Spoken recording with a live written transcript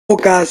Oh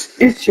guys,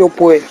 it's your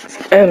boy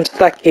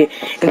Stacky.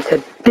 In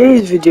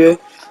today's video,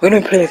 we're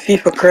gonna be playing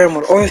FIFA career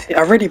mode. Obviously,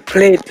 I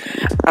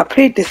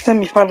played the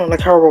semi-final of the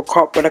Carabao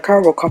Cup, but the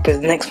Carabao Cup is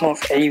next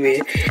month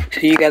anyway, so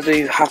you guys don't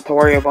even have to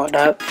worry about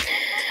that.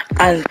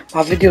 And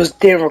my videos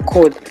didn't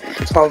record,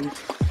 so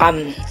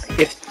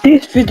if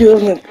this video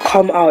doesn't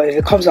come out, if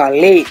it comes out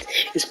late,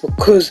 it's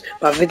because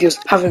my videos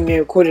haven't been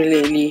recorded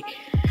lately,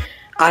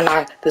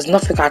 and there's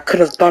nothing I could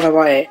have done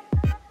about it.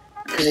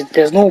 Because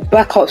there's no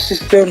backup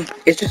system.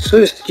 It's just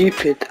so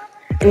stupid.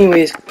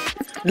 Anyways,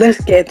 let's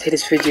get into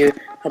this video.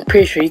 I'm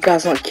pretty sure you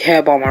guys don't care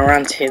about my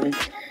ranting. You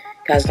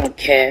guys don't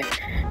care.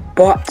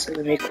 But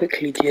let me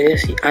quickly do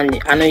this.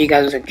 And I know you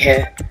guys don't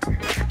care.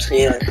 So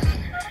yeah,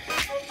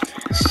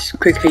 let's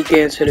quickly get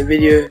into the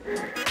video.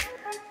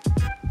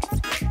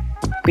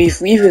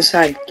 We've even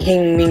signed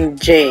King Ming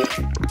Jae.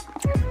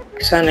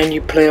 Signed a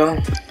new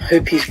player.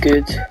 Hope he's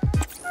good.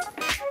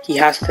 He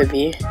has to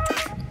be.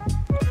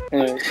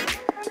 Anyways,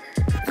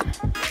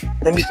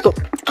 let me stop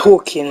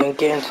talking and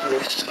get into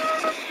this.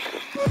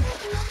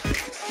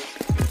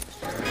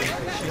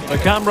 The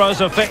cameras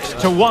are fixed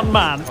to one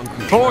man.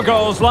 4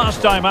 goals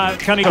last time out.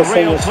 Can he a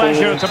real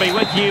pleasure to be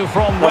with you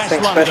from West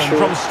London,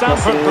 from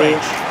Stamford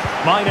Bridge.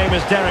 My name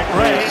is Derek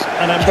Ray,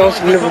 and I'm joined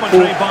in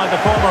commentary by the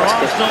former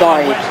Arsenal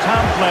and West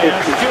Ham player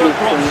Stuart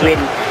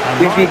Robson.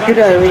 We'd be good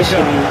at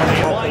racing.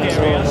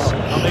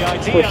 And the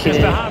idea is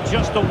to have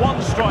just the one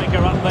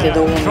striker up there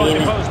trying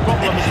to pose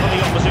problems for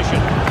the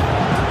opposition.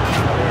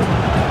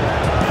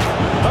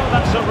 Oh,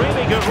 that's a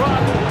really good run.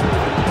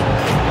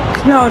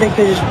 Now they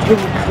can just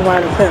dribble from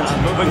my defense.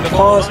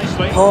 Pause.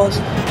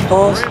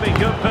 Really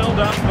good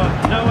build-up, but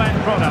no end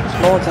product.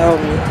 No one to help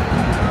me.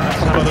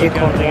 Let's have a look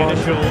at the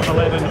initial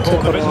 11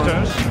 for the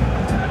visitors.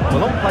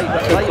 Well, on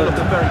paper, they look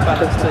a very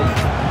balanced team.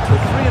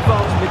 The 3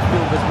 advanced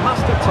midfielders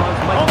must at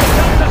times make... Oh, the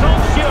chance is on,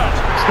 Stuart!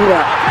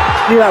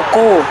 See that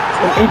goal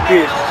from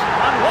Idris.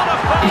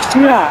 You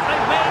see that?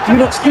 Do you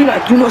not see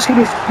that? Do you not see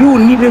this skill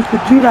needed to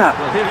do that?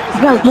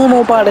 You guys don't know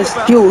about the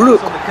skill.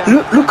 Look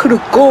at the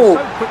goal.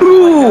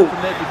 Ooh,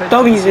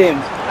 dummies him.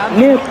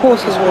 Near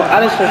post as well.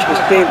 Alisson should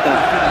save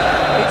that.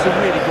 It's a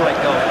really great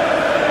goal.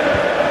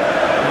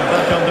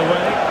 Back on the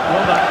way.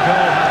 Will that goal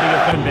have the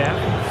offender?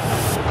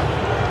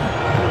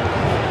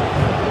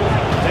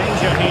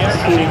 Danger here as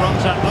he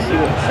runs at them.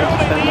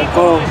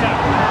 Goal.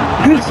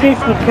 Good save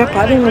from Kepa.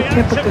 I didn't know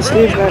Kepa could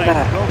save like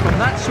that. Well, from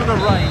that sort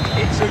of range,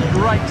 it's a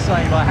great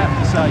save, I have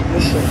to say.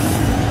 Listen,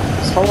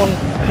 someone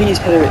please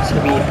header it to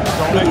me.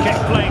 Please.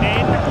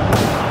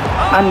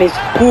 And it's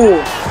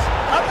cool.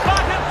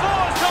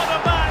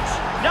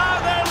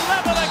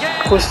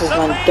 Of course, it's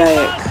Van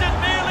Dijk.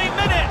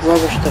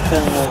 Rubbish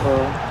defender,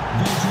 bro.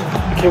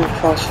 Give it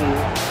fast for you.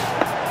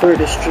 Break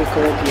the streak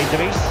already.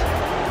 Idris.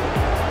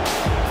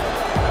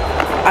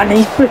 And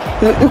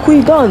look what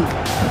he done.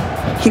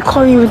 He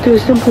can't even do a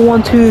simple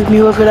 1-2 with me,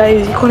 whatever that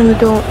is. He can't even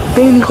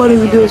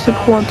do a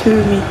simple 1-2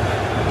 with me.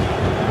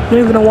 Not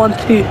even a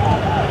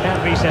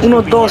 1-2. You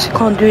know, Doss, he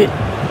can't do it.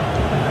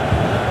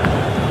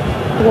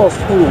 What a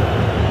fool.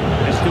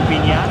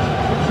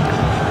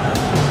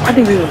 I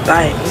think he's even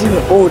dying. He's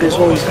even old as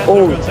well. He's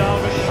old. He's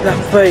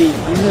like 30.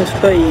 He's in his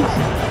 30s.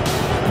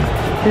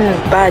 He's in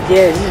his bad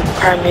years. He's in his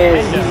prime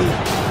years.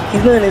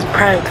 He's not in his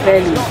prime,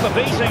 clearly.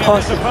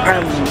 Past his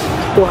prime, we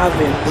still have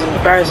him. It's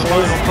embarrassing.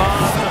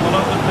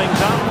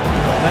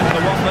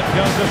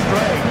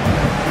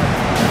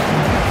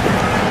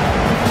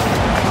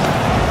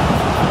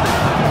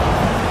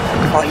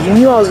 Oh, you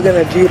knew I was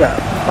gonna do that.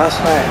 That's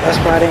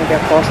why I didn't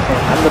get past him.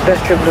 I'm the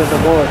best dribbler in the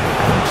world.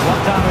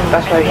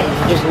 That's why he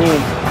just knew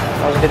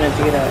I was gonna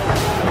do that.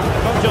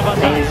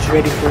 And he's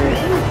ready for it.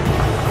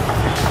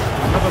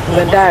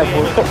 Van Dijk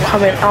will stop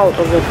coming out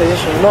of the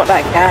position, not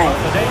that guy.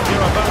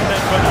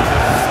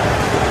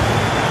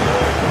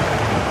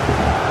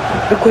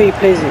 Look where he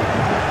plays it.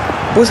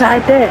 Was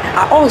right there.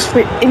 I asked for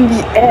it in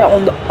the air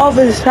on the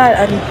other side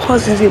and he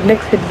passes it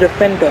next to the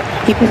defender.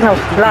 He thinks I'm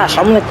flash.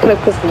 I'm gonna clip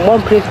it from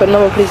one place to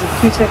another place in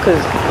 2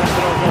 seconds.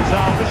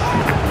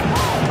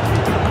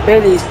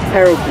 Bailey is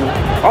terrible.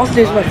 After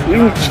this match, we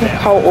even check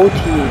how old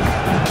he is.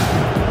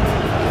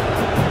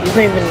 He's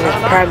not even in his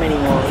prime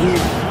anymore.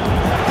 He's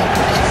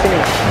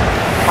finished.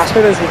 I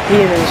saw there's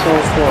redeeming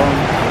himself for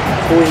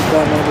what he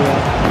done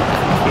earlier.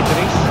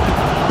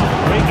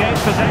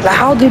 Like,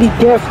 how did he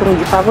get from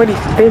me if I've already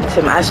spent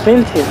him? I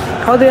spent him.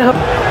 How did I have...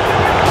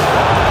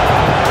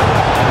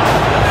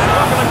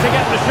 Struggling to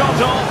get the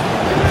shot off.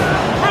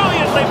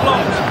 Brilliantly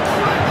blocked.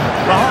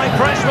 The high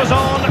press was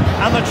on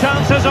and the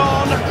chance is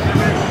on.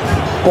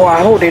 Boy,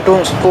 I hope they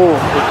don't score.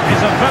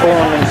 It's a very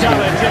hard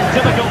challenge in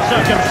difficult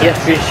circumstances. Yes,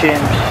 Rich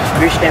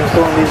James,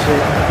 don't lose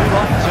it. They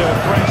like to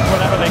press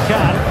whenever they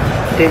can.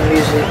 Don't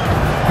lose it.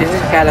 This is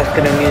the guy that's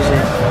gonna lose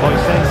it.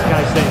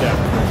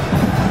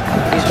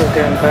 He's not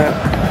going back.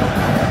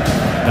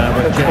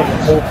 Look at the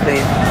ball play.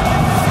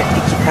 The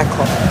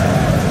tiki-taka.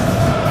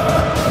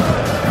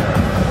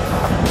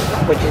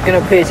 But he's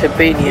gonna play it to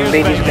Bailey and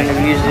Bailey's gonna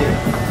use it.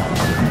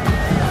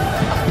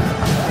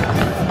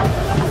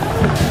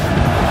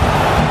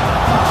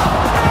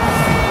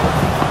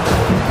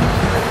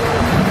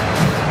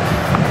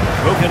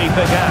 did he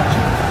pick out?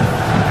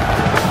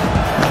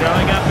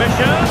 Showing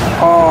ambition.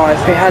 Oh, if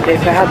I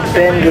had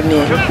bend on me,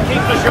 Couldn't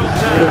keep the shot it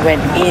down.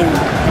 went in.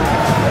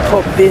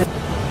 Top bin.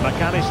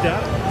 McAllister.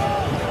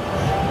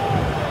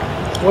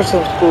 What's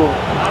up, school? A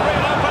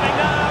real opening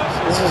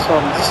now. This is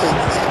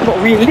not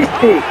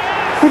realistic.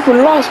 People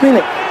last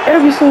minute,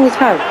 every single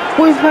time.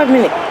 45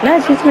 minutes,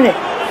 90th minute.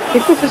 They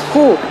put the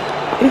score.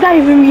 It's not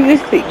even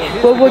realistic.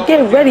 But we're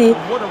getting ready.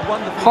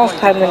 Half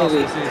time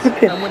anyway.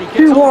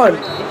 2-1.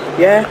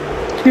 Yeah.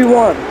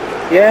 2-1.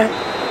 Yeah.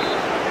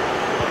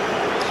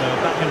 So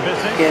back in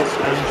business. Yes.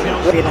 And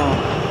Chelsea. Ready now.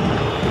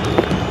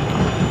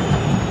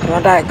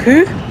 Van Dijk,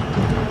 who?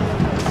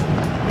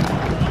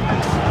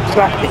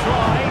 Slapped it.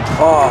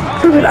 Oh,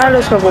 stupid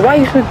Alisson, but why are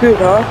you so good,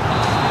 huh?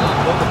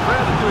 Well, the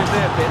crowd are doing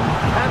their bit.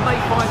 Can they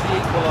find the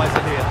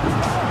equaliser here?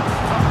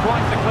 Not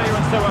quite the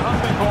clearance they were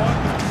hoping for.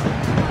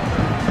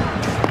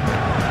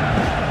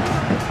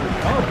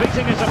 Oh,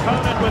 beating his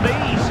opponent with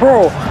ease.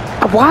 Bro,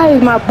 why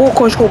is my ball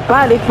control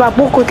bad? It's my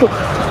ball control.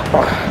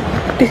 Oh,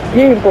 this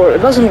game, bro, it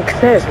doesn't make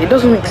sense. It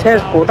doesn't make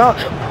sense, bro. Now,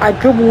 I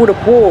dribble with a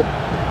ball.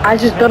 I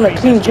just done a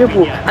clean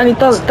dribble, and it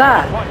does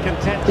that.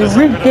 It's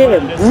rigged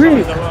game.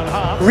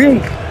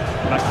 Rig.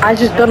 I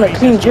just done a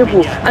clean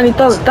dribble, and it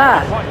does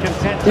that.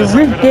 It's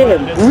rigged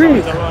game.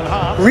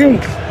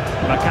 Rig.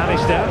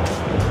 McAllister.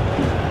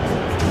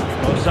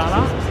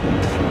 Osala.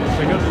 It's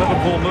a good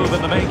Liverpool move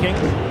in the making.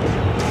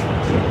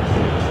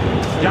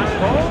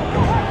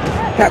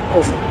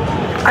 Jackpot.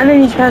 And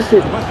then he tries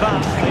to,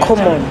 come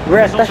on,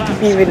 ref, that should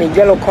be even a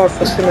yellow card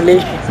for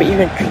simulation for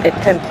even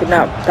attempting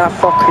that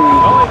fuckery.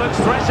 Oh, it looks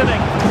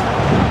threatening.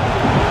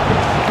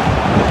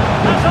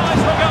 That's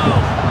eyes for goal.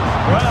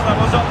 Well, that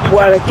was up the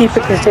Well, the keeper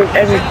can save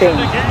everything.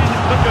 Look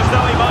as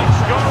though he might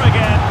score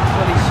again.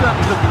 Well, he's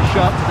certainly looking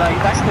sharp today.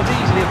 That could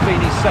easily have been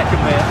his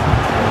second there.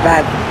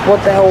 Like, what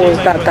the hell was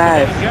that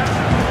dive?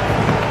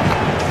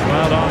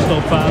 Well,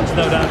 Arsenal fans,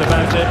 no doubt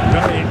about it,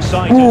 very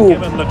excited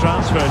given the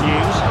transfer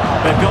news.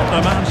 They've got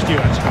their man,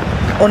 Stuart.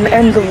 On the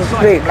end of the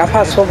break, I've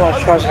had so much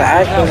chances that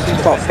I actually need to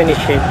start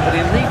finishing. But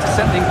he'll need to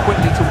set things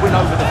quickly to win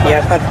over the fans.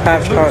 Yeah, I've had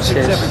 5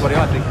 chances.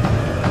 Everybody, I think.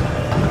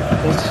 I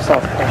need to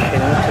start finishing,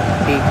 I need to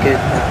be good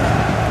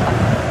now.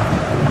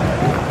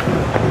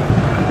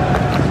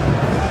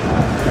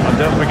 And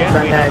don't forget,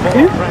 we have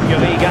more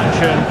Premier League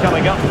action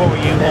coming up for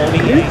you on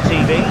EA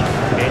TV.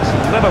 It's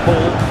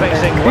Liverpool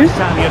facing West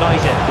Ham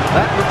United.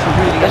 That looks a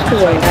really That's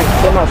because I had to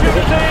come out for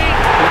this.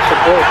 That's a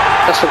goal.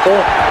 That's a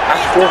goal.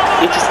 That's a goal.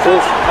 It just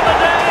goes. For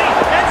the day,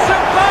 it's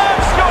superb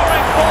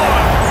scoring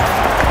form.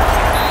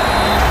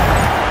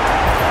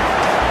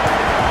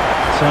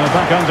 So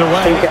back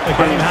underway, the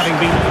game having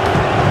been...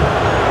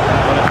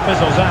 Well, it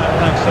fizzles out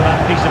thanks to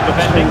that piece of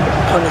defending.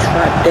 Punish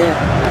right there.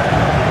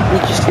 He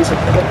just is a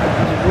problem.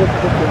 He's a real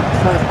problem.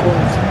 5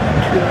 goals,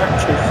 2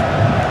 matches.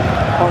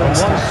 From one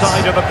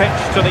side of the pitch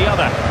to the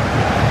other.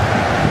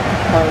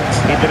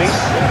 Idris.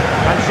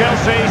 And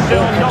Chelsea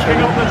still knocking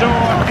on the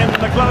door in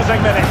the closing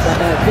minutes.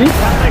 Can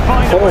they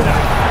find a winner?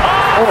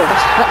 Oh,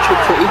 that's hat-trick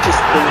for Idris.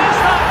 Is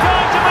that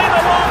going to be the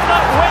one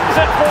that wins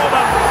it for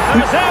them?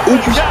 There's every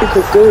Idris chance,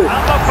 is a good.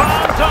 and the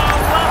fans are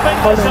lapping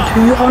this Holland,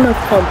 up. 200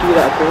 can't do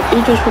that, bro.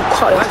 Idris will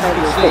cut his hand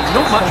with it.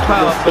 Not much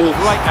power, but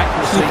great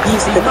accuracy. He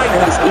beats the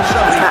defenders. Idris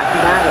is that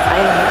bad. I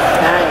am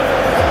bad.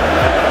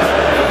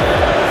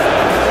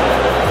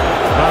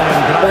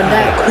 Van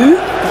Dijk, who?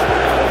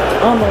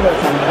 Oh, no,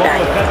 Van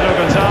Dijk. Pedro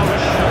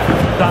Gonzalez.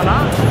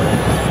 Dana.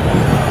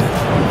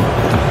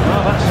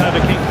 Well, that's how to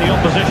keep the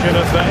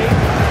opposition at bay.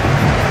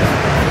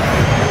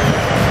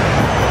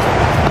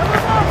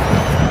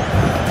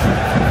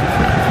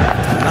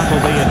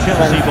 That'll be a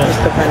Chelsea ball.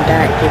 Mr. Van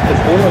Dijk gave the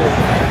ball away.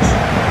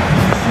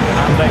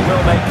 And they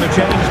will make the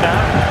change now.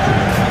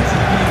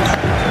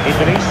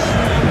 Idris.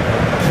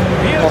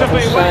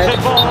 Beautifully weighted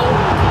ball.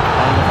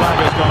 And the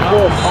flag has gone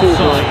up.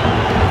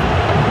 Offside.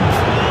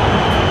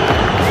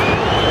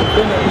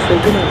 If we're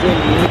gonna win,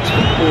 we need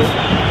to go.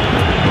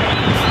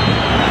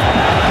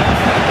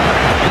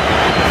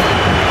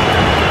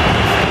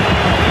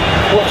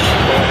 Watch.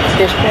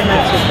 There's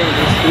penalties in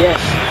this, yes.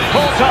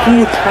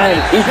 Full time,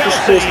 Idris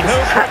scores his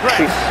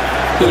hat-trick.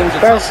 He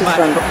embarrasses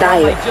Van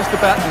Dijk. They just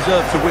about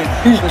deserve to win.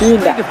 Who's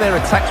doing that? The speed of their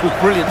attacks was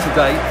brilliant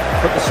today,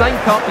 but the same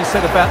can't be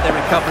said about their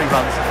recovery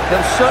runs.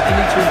 They'll certainly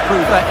need to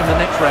improve that in the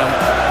next round.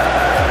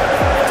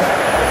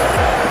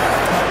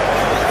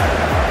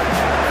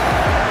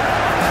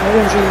 No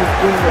one's really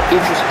doing what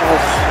Idris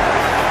does.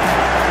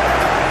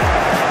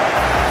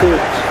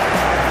 Good.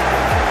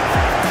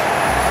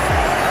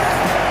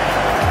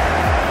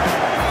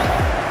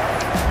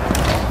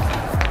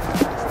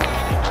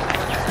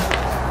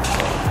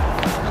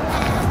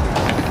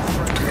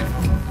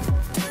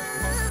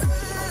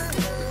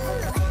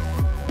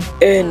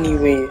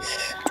 Anyways.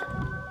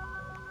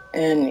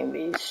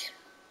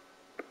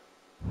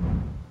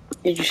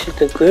 Idris is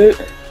the GOAT.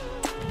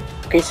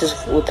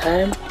 Greatest of all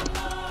time.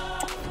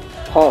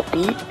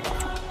 Heartbeat,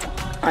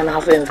 and I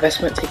have an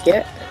investment to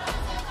get,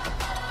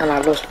 and I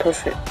lost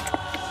profit,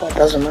 but it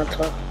doesn't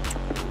matter.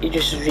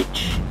 Idris is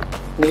rich,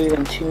 1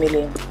 million, 2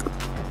 million.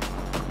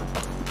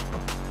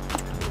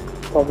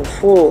 but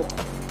before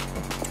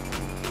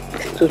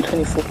it's still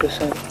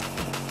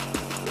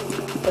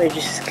 24%. But it's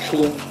just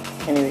clean,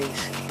 anyways.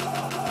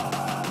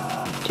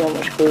 See how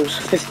much goals?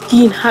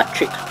 15 hat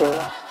tricks,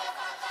 bro.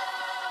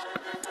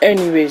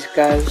 Anyways,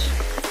 guys,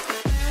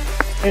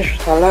 make sure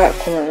to like,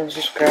 comment, and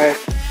subscribe.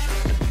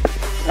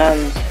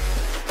 And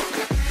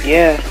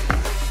yeah,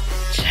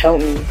 just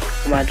help me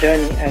on my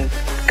journey. And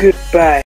goodbye.